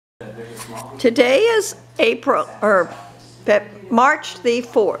Today is March the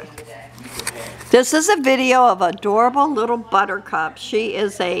 4th. This is a video of adorable little Buttercup. She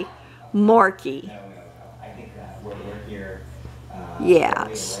is a MORKIE.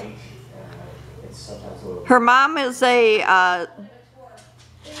 Yes. Her mom is a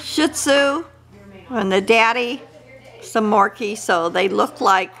Shih Tzu, and the daddy is a MORKIE, so they look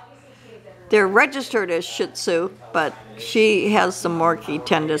like they're registered as Shih Tzu, but she has some MORKIE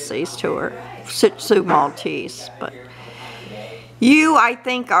tendencies to her. Shih Tzu Maltese, but you, I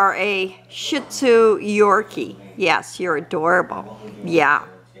think, are a Shih Tzu Yorkie. Yes, you're adorable. Yeah.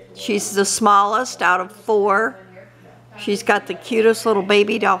 She's the smallest out of 4. She's got the cutest little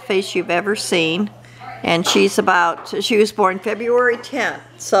baby doll face you've ever seen. And she was born February 10th,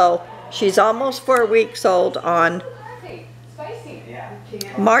 so she's almost 4 weeks old on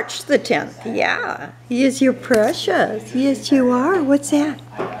March the 10th. Yeah. Yes, you're precious. Yes, you are. What's that?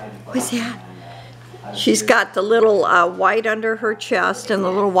 What's that? She's got the little white under her chest and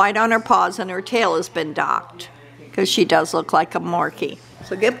the little white on her paws, and her tail has been docked because she does look like a MORKIE.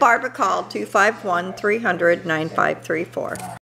 So give Barb a call, 251-300-9534.